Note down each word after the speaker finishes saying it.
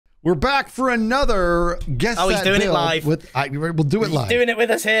We're back for another Guess That he's doing it Build live. We'll do it live. He's doing it with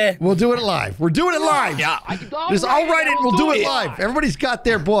us here. We'll do it live. We're doing it live. Yeah. Just I'll write it. We'll do it live. Everybody's got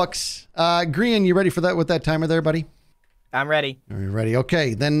their books. Grian, you ready for that with that timer there, buddy? I'm ready. Are you ready?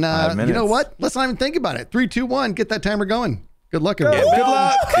 Okay, then you know what? Let's not even think about it. 3, 2, 1. Get that timer going. Good luck, everybody. Good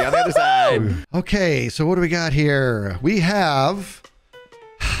luck. See you on the other side. Okay, so what do we got here? We have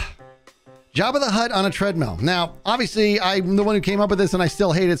Jabba the Hutt on a treadmill. Now, obviously, I'm the one who came up with this, and I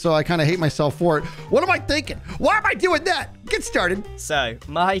still hate it, so I kind of hate myself for it. What am I thinking? Why am I doing that? Get started. So,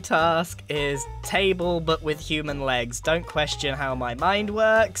 my task is table, but with human legs. Don't question how my mind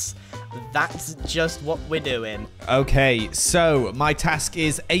works. That's just what we're doing. Okay, so my task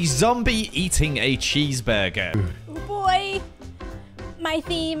is a zombie eating a cheeseburger. Oh boy. My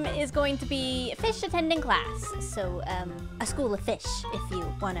theme is going to be fish attending class. So, a school of fish, if you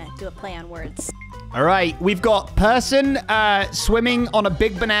want to do a play on words. All right, we've got person swimming on a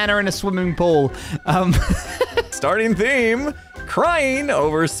big banana in a swimming pool. Starting theme, crying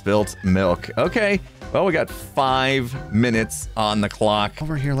over spilt milk. Okay, well, we got 5 minutes on the clock.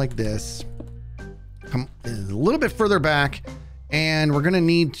 Over here like this. Come a little bit further back, and we're gonna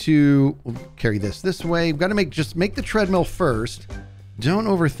need to carry this way. We've got to make the treadmill first. Don't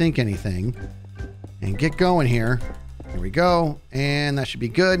overthink anything, and get going here. Here we go, and that should be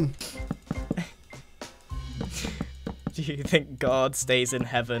good. Do you think God stays in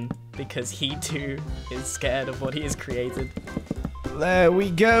heaven because he too is scared of what he has created? There we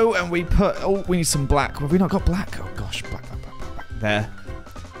go, and we put... Oh, we need some black. Have we not got black? Oh, gosh. Black. There.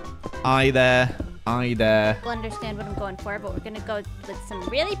 Eye there. Eye there. You'll understand what I'm going for, but we're going to go with some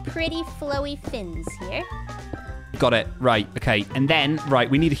really pretty flowy fins here. Got it. Right. Okay. And then, right,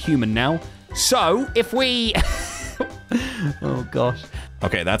 we need a human now. So, if we... oh, gosh.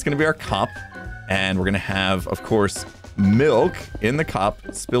 Okay, that's going to be our cup. And we're going to have, of course, milk in the cup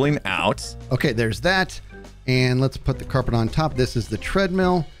spilling out. Okay, there's that. And let's put the carpet on top. This is the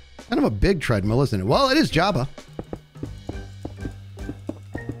treadmill. Kind of a big treadmill, isn't it? Well, it is Jabba.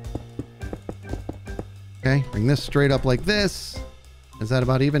 Okay, bring this straight up like this. Is that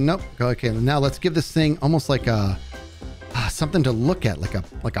about even? Nope. Okay, now let's give this thing almost like a something to look at, like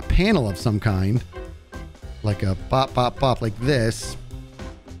a panel of some kind, like a bop, bop, bop, like this.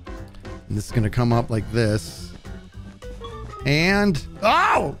 And this is gonna come up like this. And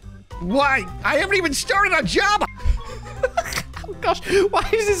oh, why? I haven't even started on Jabba. Oh, gosh. Why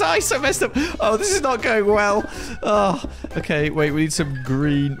is his eye so messed up? Oh, this is not going well. Oh, okay. Wait, we need some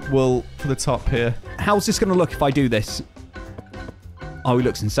green wool for the top here. How's this going to look if I do this? Oh, he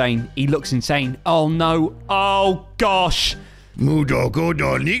looks insane. He looks insane. Oh, no. Oh, gosh. I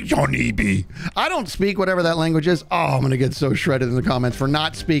don't speak whatever that language is. Oh, I'm going to get so shredded in the comments for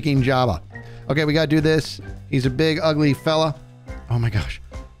not speaking Java. Okay, we got to do this. He's a big, ugly fella. Oh, my gosh.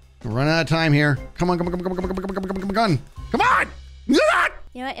 We're running out of time here. Come on. Come on. You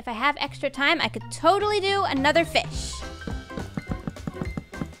know what? If I have extra time, I could totally do another fish.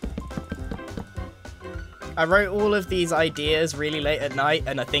 I wrote all of these ideas really late at night,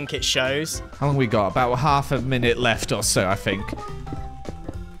 and I think it shows. How long we got? About half a minute left or so, I think.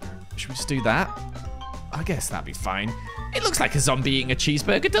 Should we just do that? I guess that'd be fine. It looks like a zombie eating a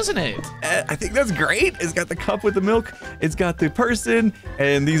cheeseburger, doesn't it? I think that's great. It's got the cup with the milk. It's got the person,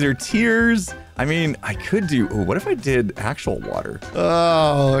 and these are tears. I mean, I could do... Oh, what if I did actual water?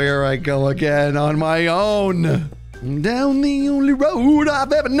 Oh, here I go again on my own. Down the only road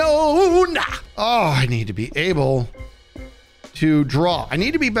I've ever known. Oh, I need to be able to draw. I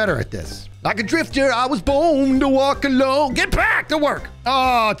need to be better at this. Like a drifter, I was born to walk alone. Get back to work.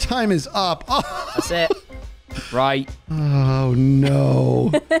 Oh, time is up. Oh. That's it. Right. Oh, no.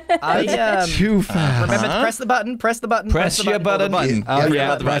 Too fast. Remember to press the button, press the button, Press your button. Oh,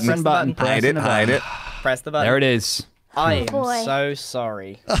 yeah. Press the button. Hide it, hide it. Press the button. There it is. I am boy. so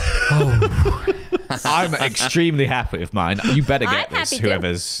sorry. I'm extremely happy with mine. You better get I'm this, happy too.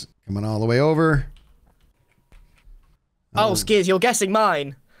 whoever's... Coming all the way over. Oh, Skiz, you're guessing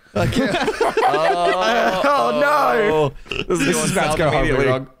mine. Okay. Oh, no. This is about to go horribly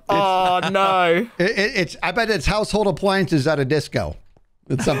wrong. Oh, no. It's. I bet it's household appliances at a disco.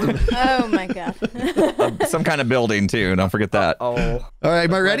 It's something. Oh my god. Some kind of building, too. Don't forget that. Oh. All right,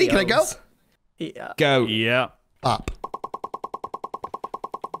 am I ready? Can I go? Yeah. Go. Yeah. Up.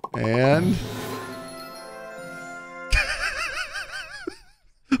 And...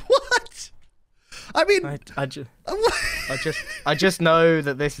 What? I mean... I just know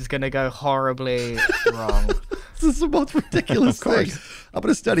that this is going to go horribly wrong. This is the most ridiculous thing. I'm going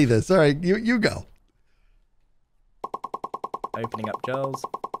to study this. All right, you go. Opening up Joel's.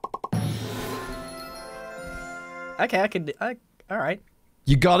 Okay, I can... all right.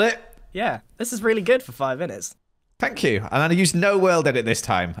 You got it? Yeah, this is really good for 5 minutes. Thank you. And I used no world edit this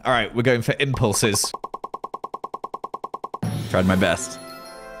time. All right, we're going for impulses. Tried my best.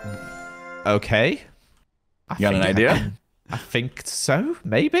 Okay. You got an idea? I think so,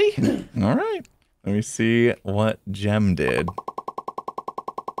 maybe? All right. Let me see what Gem did.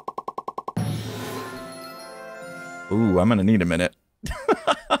 Ooh, I'm gonna need a minute.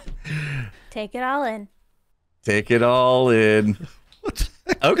 Take it all in. Take it all in.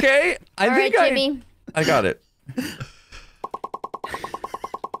 Okay, All right, Jimmy. I got it.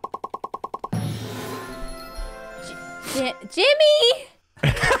 Jimmy!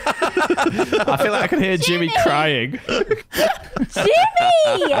 I feel like I can hear Jimmy crying. Jimmy!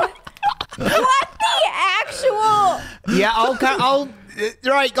 What the actual? Yeah, I'll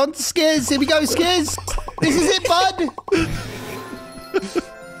right, on to Skiz. Here we go, Skiz. This is it, bud.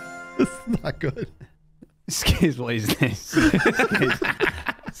 It's not good. Skiz, what is this?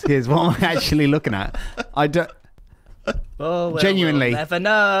 Skiz, what am I actually looking at? I don't... Oh, well, Genuinely. we'll never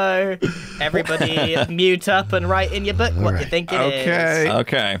know. Everybody mute up and write in your book what you think it is.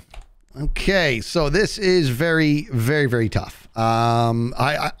 Okay. Okay, so this is very, very, very tough.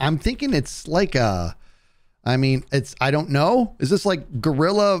 I'm thinking it's like a, I mean, it's, I don't know. Is this like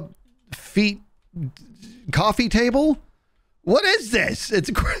gorilla feet coffee table? What is this? It's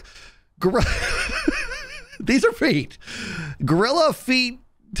gorilla. These are feet. Gorilla feet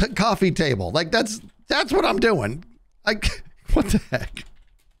coffee table. Like that's what I'm doing. What the heck?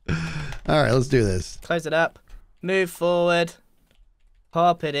 All right, let's do this. Close it up. Move forward.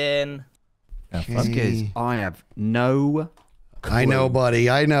 Pop it in. Skiz, I have no clue. I know, buddy.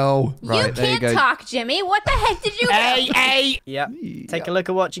 I know. Right, You there you can't go. talk, Jimmy. What the heck did you do? Hey! Yep. Take a look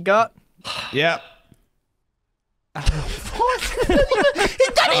at what you got. Yep. It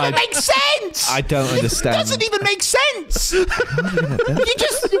doesn't even make sense! I don't understand. It doesn't even make sense!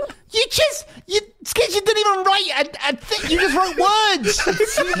 Skiz, you didn't even write a thing. You just wrote words.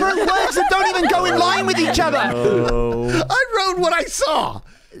 You wrote words that don't even go in line with each other. I wrote what I saw.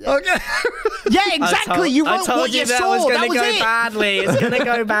 Okay. Yeah, exactly. You I wrote told what you that saw. was That going to was go it. badly. It's going to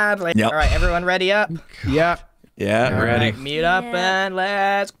go badly. Yep. All right, everyone ready up? Yep. Yeah, All ready. right, mute up and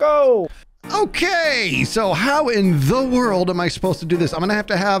let's go. Okay, so how in the world am I supposed to do this? I'm gonna have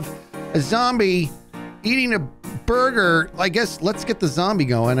to have a zombie eating a burger. I guess let's get the zombie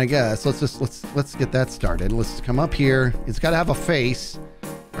going. I guess let's get that started. Let's come up here. It's got to have a face,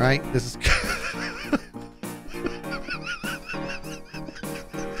 right? This is.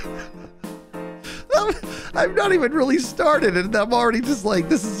 I've not even really started, and I'm already just like,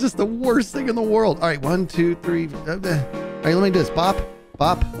 this is just the worst thing in the world. All right, 1, 2, 3. All right, let me do this. Bop,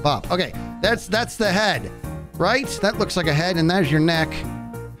 bop, bop. Okay, that's the head, right? That looks like a head, and there's your neck.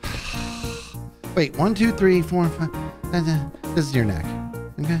 Wait, 1, 2, 3, 4, 5. This is your neck.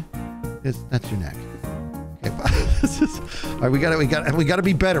 Okay, that's your neck. Okay, all right, we gotta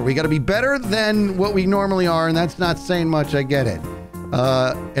be better. We gotta be better than what we normally are, and that's not saying much. I get it.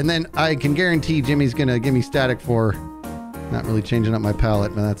 And then I can guarantee Jimmy's gonna give me static for not really changing up my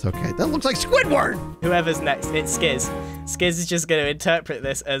palette, but that's okay. That looks like Squidward! Whoever's next, it's Skiz. Skiz is just going to interpret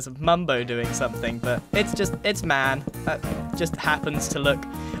this as Mumbo doing something, but it's man. That just happens to look.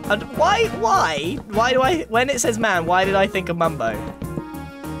 And why do I, when it says man, why did I think of Mumbo?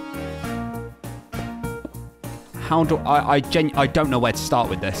 How do I don't know where to start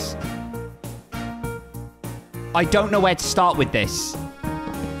with this. I don't know where to start with this.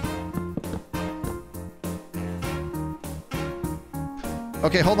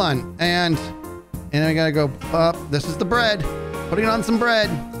 Okay, hold on. And I gotta go up. This is the bread. Putting on some bread.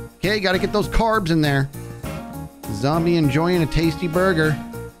 Okay, gotta get those carbs in there. Zombie enjoying a tasty burger.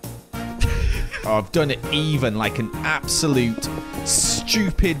 Oh, I've done it even like an absolute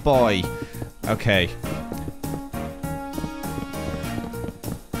stupid boy. Okay.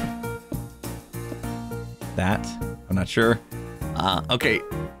 That, I'm not sure. Okay,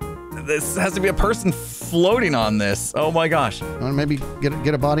 this has to be a person floating on this. Oh my gosh. Wanna maybe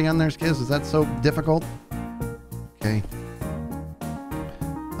get a body on there, Skiz? Is that so difficult? Okay.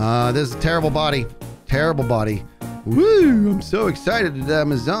 This is a terrible body. Terrible body. Woo! I'm so excited that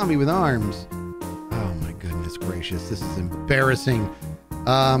I'm a zombie with arms. Oh my goodness gracious. This is embarrassing.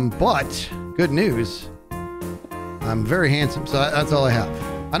 But good news. I'm very handsome, so that's all I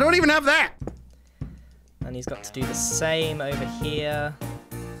have. I don't even have that. And he's got to do the same over here.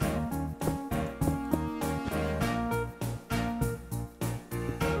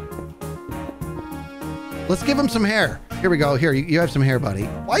 Let's give him some hair. Here we go. Here, you have some hair, buddy.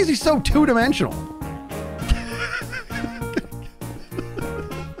 Why is he so two-dimensional?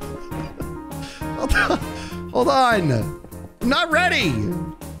 Hold on. I'm not ready.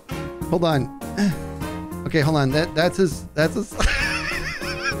 Hold on. Okay, hold on. That's his.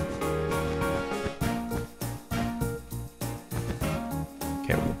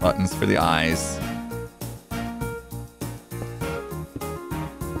 Okay, buttons for the eyes.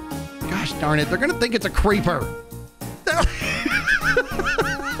 Gosh darn it! They're gonna think it's a creeper.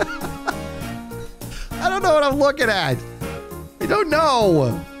 I don't know what I'm looking at. I don't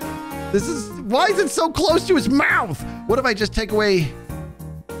know. This is. Why is it so close to his mouth? What if I just take away?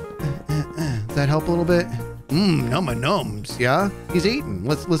 Does that help a little bit? Numma nums. Yeah, he's eating.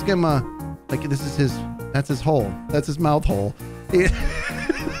 Let's give him a. Like this is his. That's his hole. That's his mouth hole. Do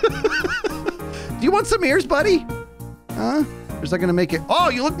you want some ears, buddy? Huh? Or is that gonna make it? Oh,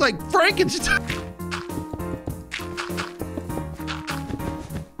 you look like Frankenstein.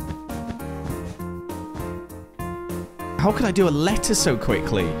 How could I do a letter so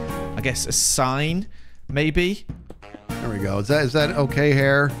quickly? I guess a sign, maybe? There we go. Is that okay,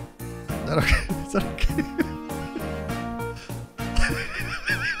 hair? Is that okay? Is that okay?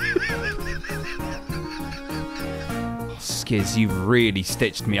 Skiz, you've really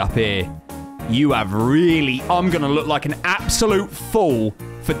stitched me up here. You have really... I'm going to look like an absolute fool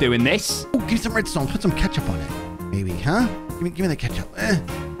for doing this. Oh, give me some redstone. Put some ketchup on it. Maybe, huh? Give me the ketchup.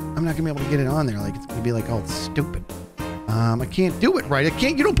 I'm not going to be able to get it on there. Like, it's going to be like all stupid. I can't do it right.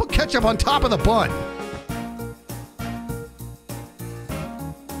 You don't put ketchup on top of the bun.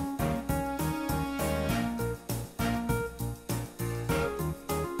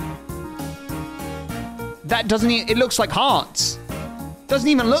 That doesn't even... It looks like hearts. Doesn't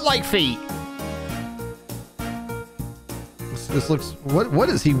even look like feet. This looks... What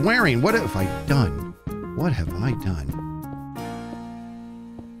is he wearing? What have I done? What have I done?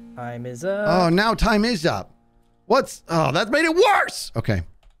 Time is up. Oh, now time is up. What's... Oh, that's made it worse. Okay.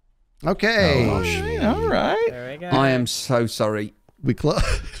 Okay. Oh, all right. There we go. I am so sorry. We close.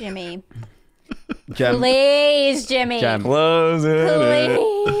 Jimmy. Gem. Please, Jimmy. Gem. Close it.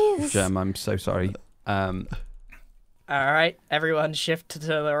 Please. Gem, I'm so sorry. All right, everyone shift to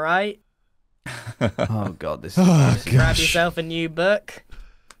the right. Oh, God. This is... Grab yourself a new book.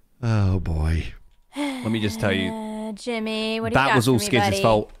 Oh, boy. Let me just tell you. Jimmy, what do you That got was all for me, Skiz's buddy?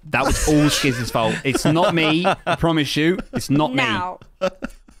 fault. That was all Skiz's fault. It's not me. I promise you. It's not Now.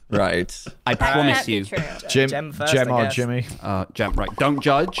 Right. me. I That promise can't be you. true. Gem first, Gem I or guess. Jimmy? Gem, right. Don't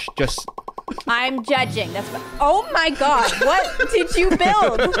judge. Just... I'm judging. That's what. Oh my God! What did you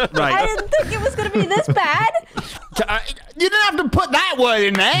build? Right. I didn't think it was gonna be this bad. You didn't have to put that word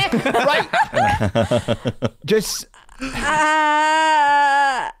in there. Right. Just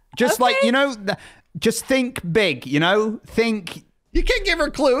like, okay. you know, just think big, you know? Think... You can't give her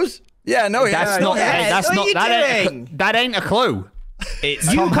clues. Yeah, no, That's not... yeah. Hey, that's What are not... you That doing? ain't, that ain't a clue. It's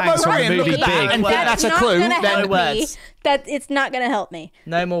You Tom come Hanks over from here the and look movie at that Big. and think that's a not clue. gonna Then help me. words. That it's not gonna help me.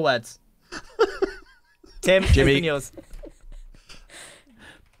 No more words. Tim, Jimmy. open yours.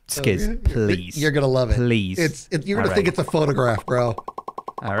 Skiz, please. You're gonna love it. Please. You're gonna All think right. it's a photograph, bro.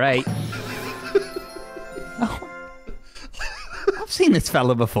 All right. I've seen this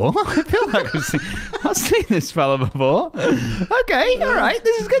fella before. I feel like I've seen this fella before. Okay, all right.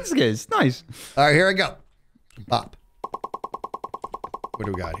 This is good, Skiz. Nice. All right, here I go. Bop. What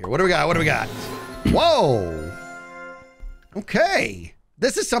do we got here? What do we got? Whoa. Okay.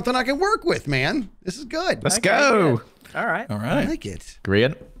 This is something I can work with, man. This is good. Let's Okay, go. good. All right. All I right. like it.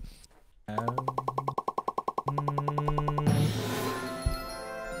 Grian.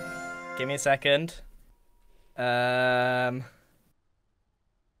 Give me a second.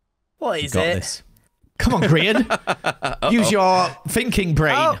 What is Got it? this. Come on, Grian. Use your thinking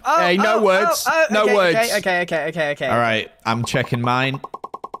brain. Hey, no words. No okay, words. Okay. All right, I'm checking mine.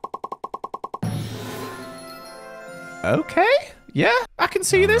 Okay. Yeah, I can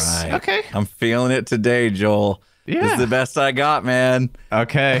see this. Right. Okay. I'm feeling it today, Joel. This Yeah. is the best I got, man.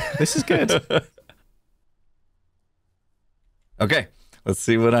 Okay. This is good. Okay, let's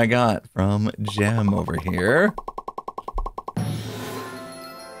see what I got from Gem over here.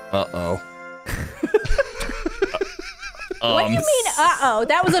 Uh-oh. What do you mean, uh-oh?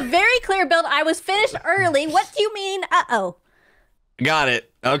 That was a very clear build. I was finished early. What do you mean, uh-oh? Got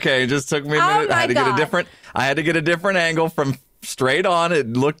it. Okay, it just took me a Oh minute. my I had to God. get a different angle from straight on. It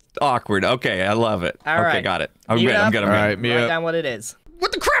looked awkward. Okay, I love it. All okay, right. got it. I'm Mute good. I'm up. good. I'm All good. right, me Write up. down what it is.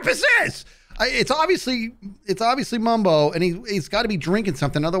 What the crap is this? It's obviously Mumbo, and he's got to be drinking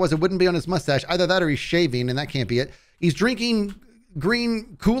something. Otherwise, it wouldn't be on his mustache. Either that or he's shaving, and that can't be it. He's drinking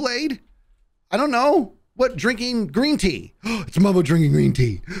green Kool-Aid. I don't know. What, drinking green tea? It's Mumbo drinking green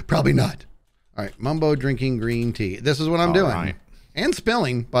tea. Probably not. All right, Mumbo drinking green tea. This is what I'm doing. right. And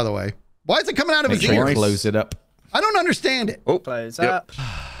spilling, by the way. Why is it coming out of Make his sure you ears? close it up. I don't understand it. Oh, Close yep. up.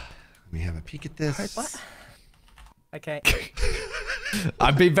 Let me have a peek at this. What? Okay.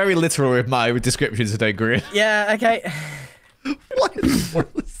 I've been very literal with my descriptions today, Grian. Yeah, okay. What is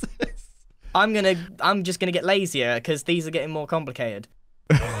this? I'm just gonna get lazier because these are getting more complicated.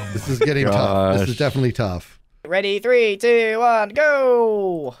 This is getting tough. This is Gosh. definitely tough. Ready? 3, 2, 1,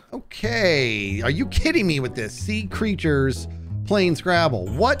 go! Okay. Are you kidding me with this? Sea creatures playing Scrabble.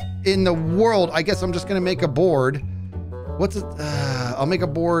 What in the world? I guess I'm just gonna make a board. What's it? I'll make a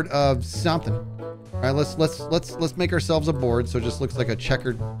board of something. All right, let's make ourselves a board so it just looks like a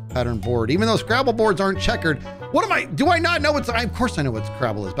checkered pattern board. Even though Scrabble boards aren't checkered, what am I? Do I not know of course I know what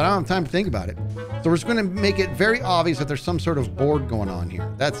Scrabble is, but I don't have time to think about it. So we're just going to make it very obvious that there's some sort of board going on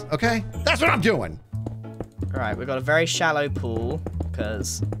here. That's okay. That's what I'm doing. All right, we've got a very shallow pool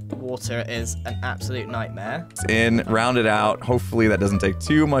because water is an absolute nightmare. It's in, round it out. Hopefully that doesn't take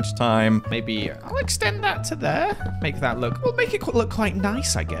too much time. Maybe I'll extend that to there. Make that look. We'll make it look quite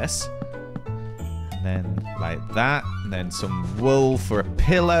nice, I guess. And then like that. And then some wool for a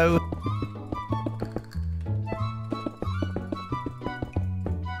pillow.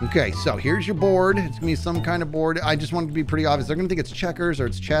 Okay, so here's your board. It's gonna be some kind of board. I just want it to be pretty obvious. They're gonna think it's checkers or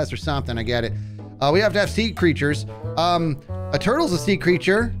it's chess or something. I get it. We have to have sea creatures. A turtle's a sea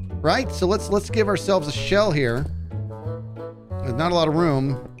creature, right? So let's give ourselves a shell here. There's not a lot of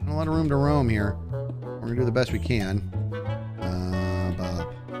room. Not a lot of room to roam here. We're gonna do the best we can. Bop,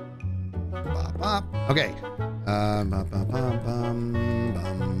 bop, bop. Okay. Bum, bum, bum, bum, bum,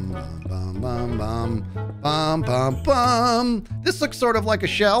 bum, bum, bum, bum, bum, bum. This looks sort of like a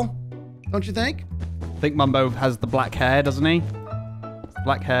shell, don't you think? I think Mumbo has the black hair, doesn't he?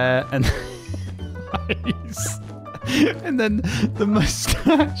 Black hair and eyes. And then the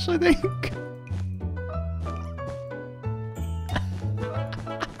mustache, I think.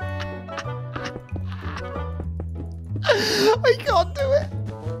 I can't do it.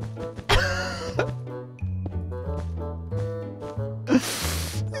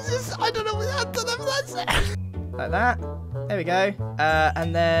 I don't know what that's it. Like that. There we go.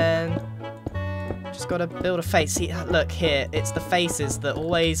 And then just got to build a face. See, look here. It's the faces that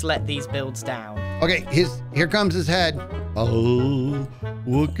always let these builds down. Okay, here comes his head. Oh,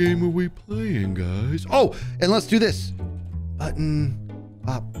 what game are we playing, guys? Oh, and let's do this. Button,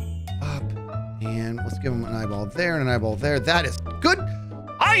 up, up, and let's give him an eyeball there and an eyeball there. That is good.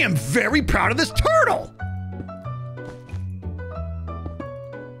 I am very proud of this turtle.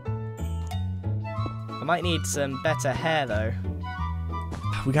 I might need some better hair though.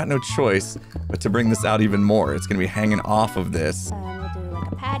 We got no choice but to bring this out even more. It's gonna be hanging off of this. We'll do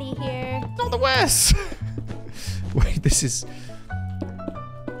like a patty here. Not the worst. Wait, this is...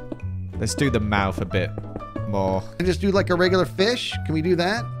 Let's do the mouth a bit more. And just do like a regular fish. Can we do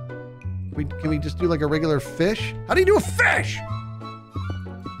that? Can we just do like a regular fish? How do you do a fish?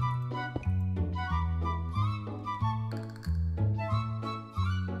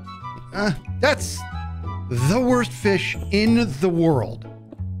 That's the worst fish in the world.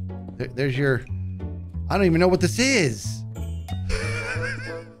 There's your... I don't even know what this is.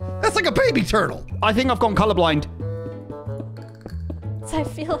 That's like a baby turtle. I think I've gone colorblind. So I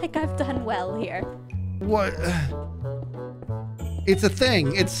feel like I've done well here. What? It's a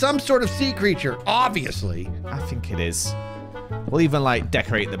thing. It's some sort of sea creature, obviously. I think it is. We'll even like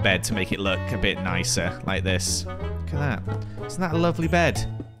decorate the bed to make it look a bit nicer, like this. Look at that. Isn't that a lovely bed?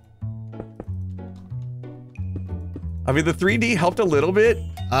 I mean, the 3D helped a little bit.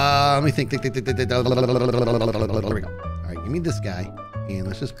 Let me think. There we go. All right, give me this guy, and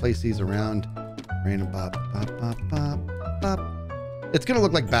let's just place these around. Random bop, bop, bop, bop, bop. It's gonna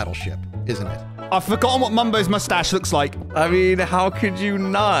look like Battleship, isn't it? I've forgotten what Mumbo's mustache looks like. I mean, how could you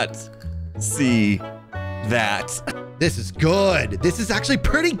not see that? This is good. This is actually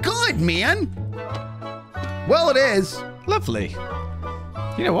pretty good, man. Well, it is. Lovely.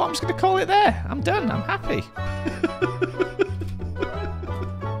 You know what? I'm just going to call it there. I'm done. I'm happy.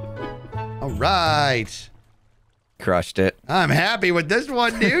 All right. Crushed it. I'm happy with this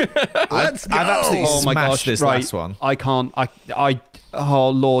one, dude. Let's go. I've absolutely Oh my smashed gosh, this right. last one. I can't. Oh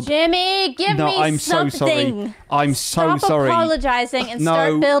Lord. Jimmy, give No, me I'm so something. sorry. I'm so Stop sorry. apologizing and No.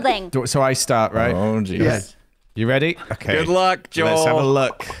 start building. So I start, right? Oh, jeez. Yes. You ready? Okay. Good luck, Joel. Let's have a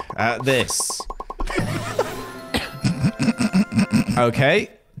look at this. Okay.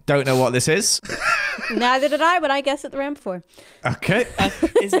 Don't know what this is. Neither did I, but I guessed it the round before. Okay.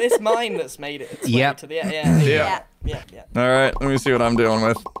 Is this mine that's made it its way Yep. to the... Yeah. All right, let me see what I'm dealing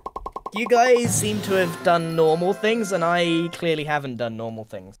with. You guys seem to have done normal things, and I clearly haven't done normal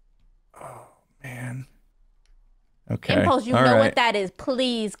things. Man. Okay. Impulse, you all know right. what that is.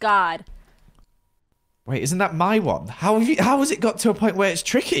 Please, God. Wait, isn't that my one? How has it got to a point where it's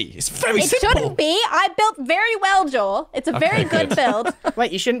tricky? It's very It simple. shouldn't be. I built very well, Joel. It's a very good build.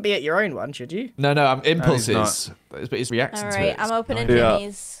 Wait, you shouldn't be at your own one, should you? No, I'm impulses. not. But it's reacting All to right, it. I'm opening Yeah.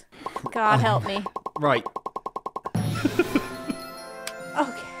 Jimmy's. God help me. Right.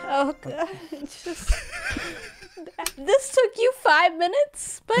 Okay. Oh God. It's just. This took you 5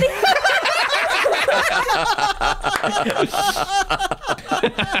 minutes, buddy.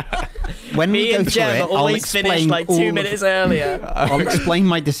 When we Me go and through Jem it, are I'll always finished explain like all 2 of- minutes earlier. I'll explain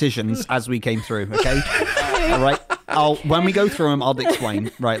my decisions as we came through. Okay. All right. When we go through them, I'll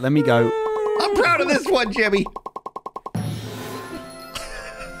explain. Right. Let me go. I'm proud of this one, Jimmy.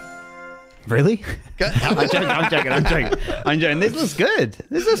 Really? Good. I'm joking. This looks good.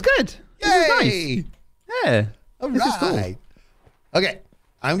 This looks good. This is nice. Yay! Yeah. All This is cool. right. Okay,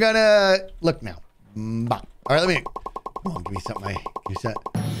 I'm gonna look now. Bop. All right, let me. Come on, give me something. Give me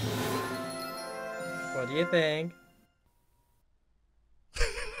something. What do you think?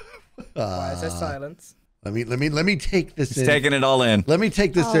 Why is there silence? Let me take this. He's in. taking it all in. Let me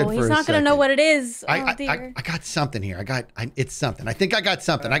take this in Oh, for he's a not gonna know second. what it is. Oh I dear. got something here. It's something. I think I got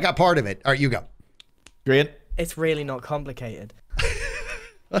something. I got part of it. All right, you go. Grian. It's really not complicated.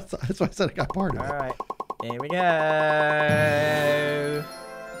 That's why I said I got part of it. All right, here we go.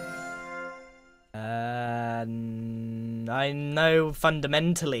 I know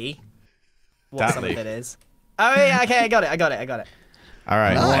fundamentally what some of Exactly. it is. Oh yeah, okay, I got it. All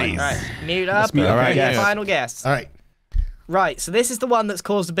right. Nice. All right, mute up. mute up. All right, Your yes. final guess. All right. Right, so this is the one that's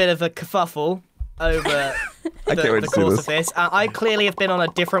caused a bit of a kerfuffle over I can't wait the to see course this. of this. I clearly have been on a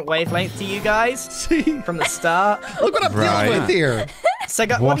different wavelength to you guys See, from the start. look what I'm Right. dealing with here. So,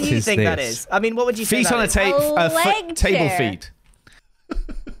 what What do you is think that this? is? I mean, what would you think Feet that on a is? leg table chair. feet.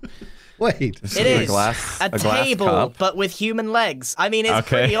 Wait. This It a is glass, a glass table, cup. but with human legs. I mean, it's Okay.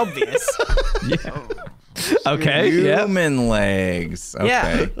 pretty obvious. Okay. Yeah. Human legs. Okay.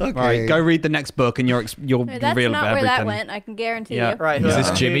 Yeah. Okay. All right. Go read the next book, and you'll That's reveal not where everything. that went. I can guarantee Yeah. you. Right. Is this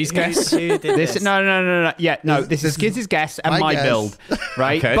who- Jimmy's who- guess? Who did this? No. Yeah, no. This is Skiz's guess and my my guess. build.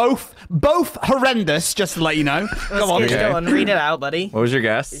 Right. Okay. Both horrendous. Just to let you know. Go on. Skizz, Okay. Go on, read it out, buddy. What was your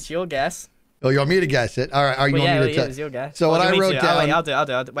guess? It's your guess. Oh, you want me to guess it? All right. Are you Well, want yeah, me to tell? it's your guess. So Or what do I you want wrote me to? Oh, wait, down. I'll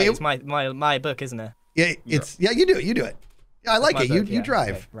do it. Wait, It- it's my book, isn't it? Yeah, it's yeah. You do it. You do it. Yeah, I like My it. book, You yeah,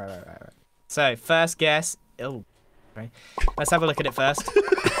 drive. okay. Right. So first guess. Oh, right. Let's have a look at it first.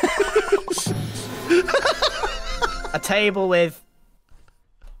 A table with.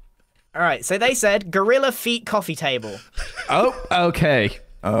 All right. So they said gorilla feet coffee table. Oh, okay.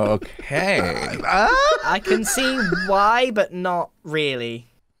 Okay. I can see why, but not really.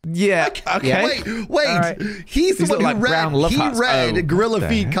 Yeah. Okay. Wait. All right. He's the These one look who like brown read. love He hearts. read Oh, Gorilla what the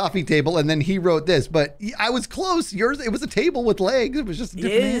Feet heck? Coffee Table, and then he wrote this. But I was close. Yours. It was a table with legs. It was just a It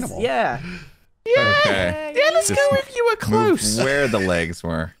different is, animal. yeah. Okay. Yeah, let's Just go with you were Move close. where the legs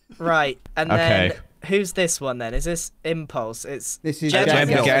were. Right. And Okay. then who's this one then? Is this Impulse? It's This is Gem's Jem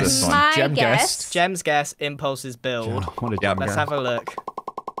guess. guess. My Jem guess. guessed. Jem's guess. Impulse's build. What a Yeah, Let's have a look.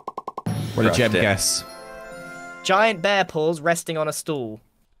 What did Jem Crushed it. guess? Giant bear paws resting on a stool.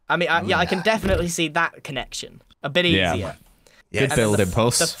 I mean, I can definitely see that connection. A bit Yeah. easier. Good Yes. build, The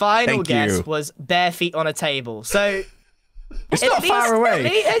Impulse. final Thank guess you. was bare feet on a table. So It's not far away.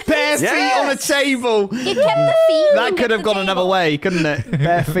 Bare feet on a table. You kept the feet. That you could kept have the gone table. another way, couldn't it?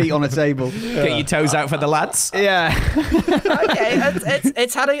 Bare feet on a table. Get your toes out for the lads. Yeah. Okay,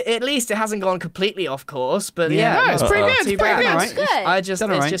 it's had at least it hasn't gone completely off course, but yeah, no, it's pretty good. Too It's pretty bad. good. That's good. It's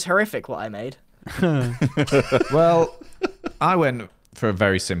Done all right. just horrific what I made. Well, I went for a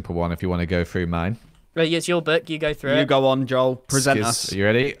very simple one if you want to go through mine. Right, it's your book. You go through You it. go on, Joel. Present Are us. you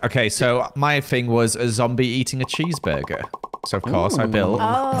ready? Okay, so my thing was a zombie eating a cheeseburger. So of course I built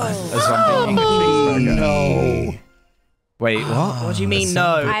Oh. a zombie eating a cheeseburger. No. Wait, what? What do you mean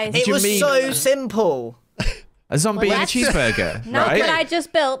no? I- It you was mean? so simple. A zombie Well, and a cheeseburger, Not right? what I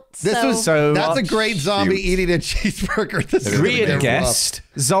just built. This so. was So- that's a great zombie Shoot. eating a cheeseburger. This is Grian gonna be rough. guessed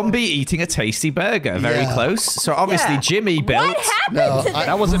zombie eating a tasty burger. Very Yeah. close. So obviously Yeah. Jimmy built. What happened No, to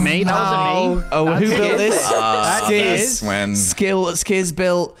That wasn't me. That wasn't me. Oh, who built this? That's when- Skizz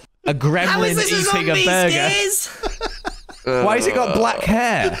built a How gremlin is this a eating zombie, a burger. Skiz? Why has it got black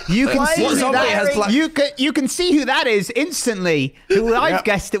hair? You can Why see is who it that has black- You can see who that is instantly. Who I've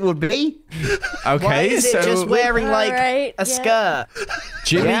guessed it would be. Okay, Why is it so just wearing like Alright, a yeah. skirt?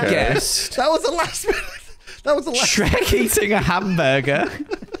 Jimmy Okay. guessed That was the last minute. That was the last. Shrek eating a hamburger.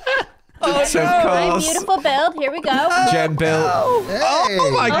 So of My course, beautiful build. Here we go. Jem built. Hey.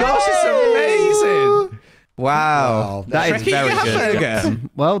 Oh my gosh, it's amazing! Wow, Wow, That is Shrek eating very a good. hamburger.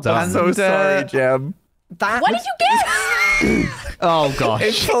 Well done. I'm so sorry, Jem. That What did you get? Oh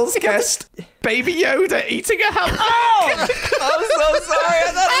gosh. Impulse guessed Baby Yoda eating a hamburger. Oh, I'm so sorry.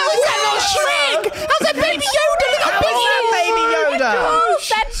 I thought How is that not Shrek? How's that Baby Yoda? Baby Yoda. Oh,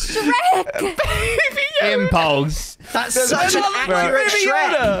 that's Shrek. Baby Yoda. Impulse. That's such an accurate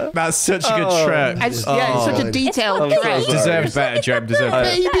Shrek. That's such a good Shrek. Yeah, it's such a detailed Shrek. Deserves better, Jem. Deserves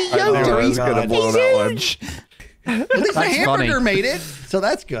better. Baby I knew I Yoda, was he's gonna blow that one. huge. At least the hamburger made it, so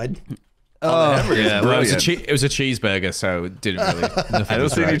that's good. Yeah, well, it was a cheeseburger, so it didn't really. I don't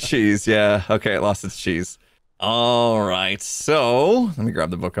see any cheese. Yeah. Okay, it lost its cheese. All right. So let me grab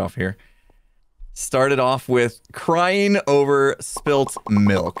the book off here. Started off with crying over spilt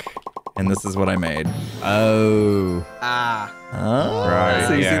milk. And this is what I made. Oh. Right.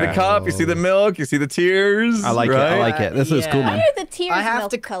 So you see yeah. the cup, you see the milk, you see the tears. I like it. I like it. This is cool, Why man. are the tears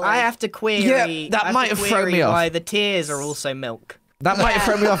milk colored? I have to query. Yeah, that I have might to have thrown query me off. Why the tears are also milk? That might have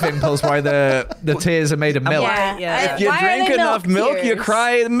thrown me off, Impulse, why the tears are made of milk. Yeah. If you Why are drink they enough milk, you tears?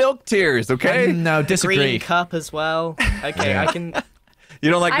 cry milk tears, okay? No, disagree. Green cup as well. Okay, I can. You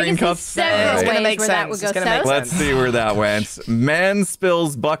don't like I green can cups? see several It's gonna ways make where that would sense. go It's gonna make south. Let's see where that went. Man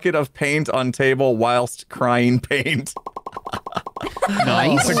spills bucket of paint on table whilst crying paint.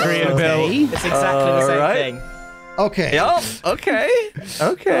 Nice. Agree and Bill. It's exactly the same Alright. thing. Okay. Yep. Okay.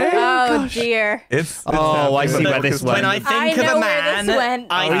 Okay. Oh dear. It's Oh, I see happening. where this When went. I think I of know a where man, this went.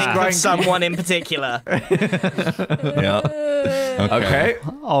 I think of someone in particular. Yeah. Okay.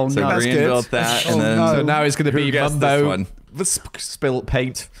 Oh So no. that's Green good. built that, Oh, and then no. So now it's going to who be guessed Mumbo this one? with spilt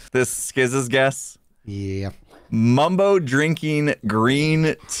paint. This Skiz's guess. Yeah. Mumbo drinking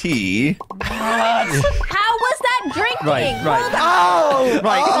green tea. How was that drinking? Right. Hold on. Oh,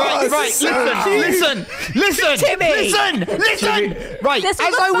 right. Listen. Timmy! Listen. Right. This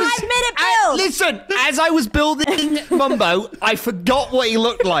was a 5-minute build. Listen. As I was building Mumbo, I forgot what he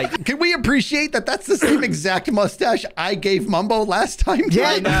looked like. Can we appreciate that that's the same exact mustache I gave Mumbo last time?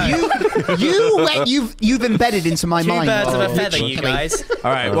 Yeah, you've embedded into my Two mind. birds of a Oh, feather, you guys.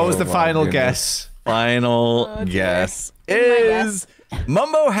 All right, what was the my final goodness. guess? Final dear. guess my is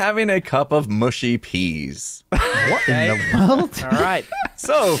Mumbo having a cup of mushy peas. What in the world? All right.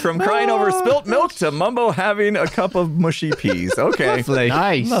 So from crying over spilt milk to Mumbo having a cup of mushy peas. Okay. Lovely.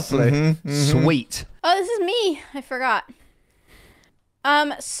 Nice. Lovely. Sweet. Oh, this is me. I forgot.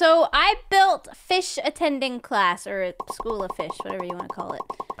 So I built fish attending class or a school of fish, whatever you want to call it.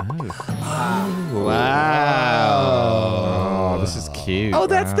 Wow. Oh, this is cute. Oh,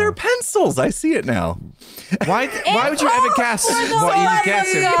 that's their pencils. I see it now. Why would you ever guess what you guess?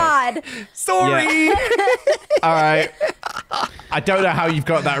 Oh God! Sorry. All right. I don't know how you've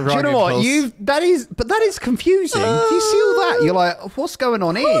got that wrong. Do you know what? Impulse. That is confusing. Do you see all that? You're like, what's going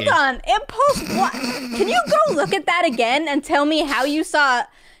on here? Hold on, Impulse. What? Can you go look at that again and tell me how you saw?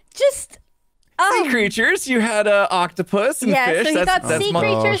 Just. Sea creatures. You had octopus and Yeah, fish. so you thought sea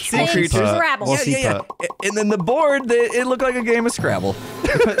creatures sea playing creatures. Scrabble. Yeah. And then the board, it looked like a game of Scrabble.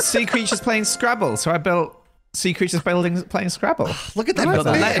 But sea creatures playing Scrabble, so I built sea creatures playing Scrabble. Look at that. Got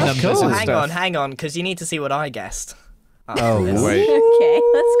the letter numbers Cool. and Hang stuff. on, because you need to see what I guessed. Oh wait. Okay,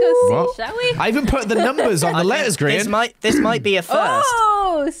 let's go see, What? shall we? I even put the numbers on the letters, This Grian. might be a first.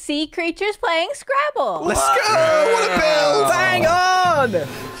 Oh, sea creatures playing Scrabble. Let's go. What a build. Hang on!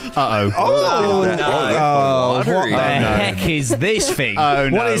 Uh-oh. Oh, Oh, what the watery. heck is this thing? Oh,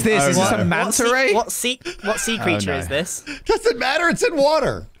 no. What is this? Oh, Is this no. a manta ray? What sea creature no. is this? Doesn't matter. It's in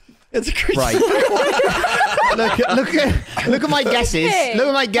water. It's a creature. Right. look at my guesses. Okay. Look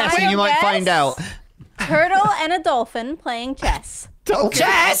at my guessing. Final You might guess? find out. Turtle and a dolphin playing chess. Okay.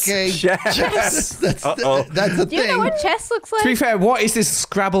 Chess! Okay. Yes. That's Uh-oh. that's the Do you know thing. what chess looks To be like? fair, what is this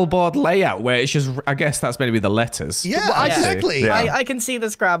Scrabble board layout where it's just, I guess that's maybe the letters. Yeah, Yeah. exactly. Yeah. I can see the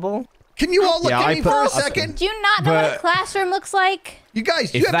Scrabble. Can you all look Yeah, at I me put- for a okay. second? Do you not know what a But- classroom looks like? You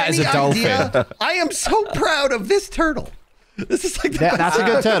guys, do If you have that is any a dolphin. idea? I am so proud of this turtle. This is like the best That's a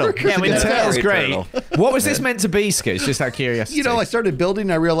good turtle. I've ever Yeah, we created. know. Turtle's Very great. turtle. What was this meant to be, Skiz? Just out of curiosity. You know, I started building.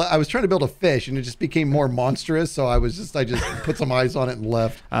 I realized I was trying to build a fish, and it just became more monstrous. So I just put some eyes on it and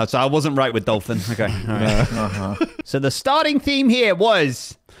left. So I wasn't right with dolphin. Okay. All right. So the starting theme here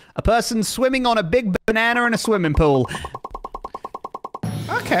was a person swimming on a big banana in a swimming pool.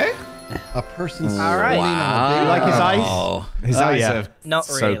 Okay. A person's All right. swimming on a big Like his eyes? Oh. His Oh, eyes yeah. are Not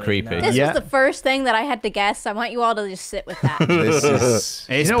so really, creepy. no. This Yeah. was the first thing that I had to guess. I want you all to just sit with that. This is...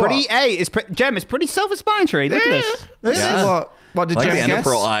 It's You know pretty. what? Hey, Jem, it's pretty self-explanatory. Look at this. This Yeah. is what did Like you the guess?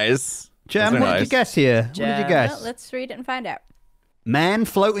 Enderpearl eyes. Jem, Those are what did you nice. guess here? What did you Jem. Well, guess? let's read it and find out. Man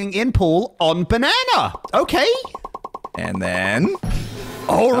floating in pool on banana. Okay. And then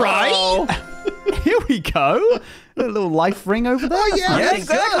All right. Here we go. A little life ring over there. Oh, yeah, Yeah, that's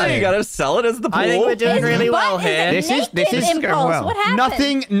exactly. good. You gotta sell it as the pool. I think we're doing really well Butt is here. This is naked, going Impulse. well. What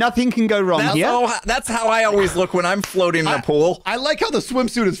happened? Nothing can go wrong That's, here. that's how I always look when I'm floating in a pool. I like how the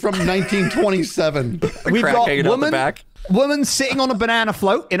swimsuit is from 1927. We've Crack got hanging out the back. woman sitting on a banana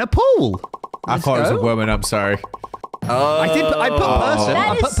float in a pool. I thought it was a go. woman. I'm sorry. I put person. That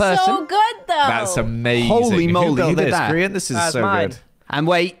I put is person. so good, though. That's amazing. Holy moly, Who built who did this? that? Grian, this is That's so mine. good. And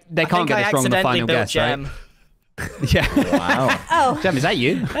wait, they I can't think get I this wrong on the accidentally final built guess, Gem. right? Yeah. Wow. Oh, Gem, is that you?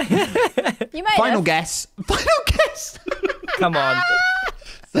 you might Final have. guess. Final guess. Come on.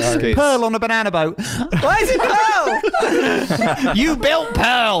 Sorry. Pearl on a banana boat. Why is it Pearl? You built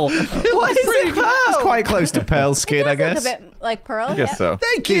Pearl. Why is it Pearl? It's quite close to Pearl skin, I It does guess. look a bit like Pearl. I guess so.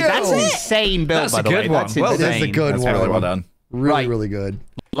 Thank you. Dude, that's insane build, That's by a the good way. one. That's Well, That insane. is a good That's one. really well done. Really, Right. really good.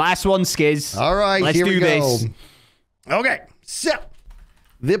 Last one, Skiz. All right, Let's here we do go. this. Okay, so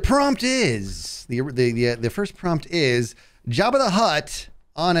the prompt is the first prompt is Jabba the Hutt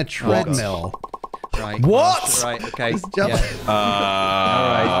on a treadmill. Right. What? Right. Okay. Jabba- All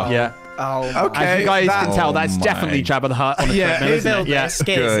right. Yeah. Oh, Okay. As you guys can that- tell, that's Oh definitely my- Jabba the Hutt on a Yeah, treadmill, who isn't built it? Yeah. this?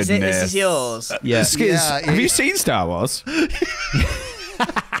 Skiz, this Goodness. is yours. Yeah. Skiz, Yeah, have you it- seen Star Wars?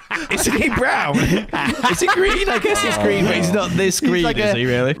 Is he brown? Is he green? I guess he's green, but he's not this green, like is a- he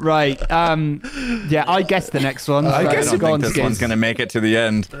really? Right. Yeah, I guess the next one. I Right, guess I go don't on, think this one's Skiz. gonna make it to the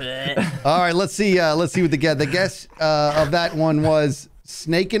end. All right, let's see what the guess of that one was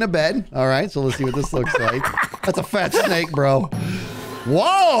snake in a bed. All right, so let's see what this looks like. That's a fat snake, bro.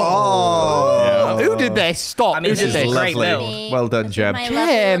 Whoa! Who did this? Stop. I mean, Who this did is this? great Lovely. build. Well done, This is Jeb. my lovely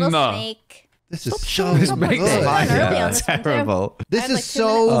little Gem. snake. This is so This good. makes Good. my Early Yeah, on this one, too. terrible. This I had is like 2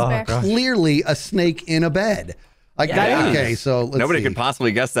 so minutes to spare. clearly a snake in a bed. Yeah. Okay, so let's Nobody see. could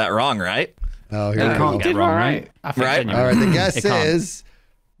possibly guess that wrong, right? Oh, here You we can't go. get wrong, right? I think Right. genuinely. All right, the guess It can't. is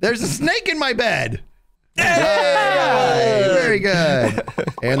there's a snake in my bed. Yay! Very good.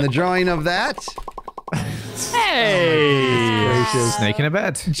 And the drawing of that, Hey. gracious. Snake in a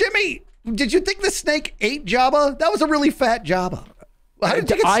bed. Jimmy, did you think the snake ate Jabba? That was a really fat Jabba. How did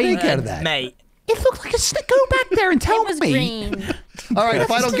you get a I- snake out of that? Mate. It looked like a snake. Go back there and tell It was me. green. All right,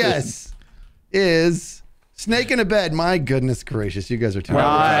 final guess is snake in a bed. My goodness gracious, you guys are too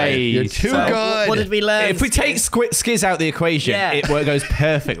Nice. good. You're too So, good. What did we learn? If we take Skiz out the equation, Yeah. it goes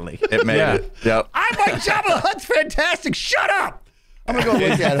perfectly. It made Yeah. it. Yep. I'm like Jabba the Hutt's fantastic. Shut up. I'm gonna go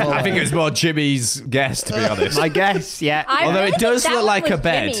look at it. Hold I think on. it was more Jimmy's guess, to be honest. I guess, yeah. I Although really it think does that look one like was a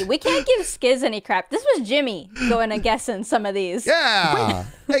bed. Jimmy. We can't give Skiz any crap. This was Jimmy going and guessing some of these. Yeah.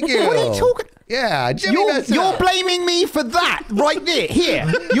 Thank you. What are you talking? Yeah, Jimmy. messed it You're up. blaming me for that right there. Here,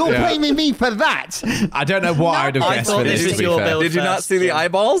 you're Yeah. blaming me for that. I don't know what I'd have I guessed thought for this this, was to be your fair. build. Did you not first, see the Jim.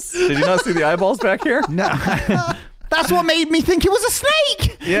 eyeballs? Did you not see the eyeballs back here? No. That's what made me think it was a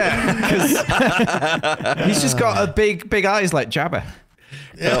snake. Yeah, because he's just got a big eyes like Jabba.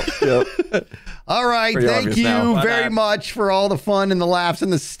 Yep. All right. Pretty Thank obvious you now. My very bad. much for all the fun and the laughs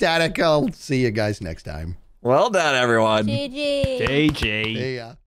and the static. I'll see you guys next time. Well done, everyone. GG. GG. See ya.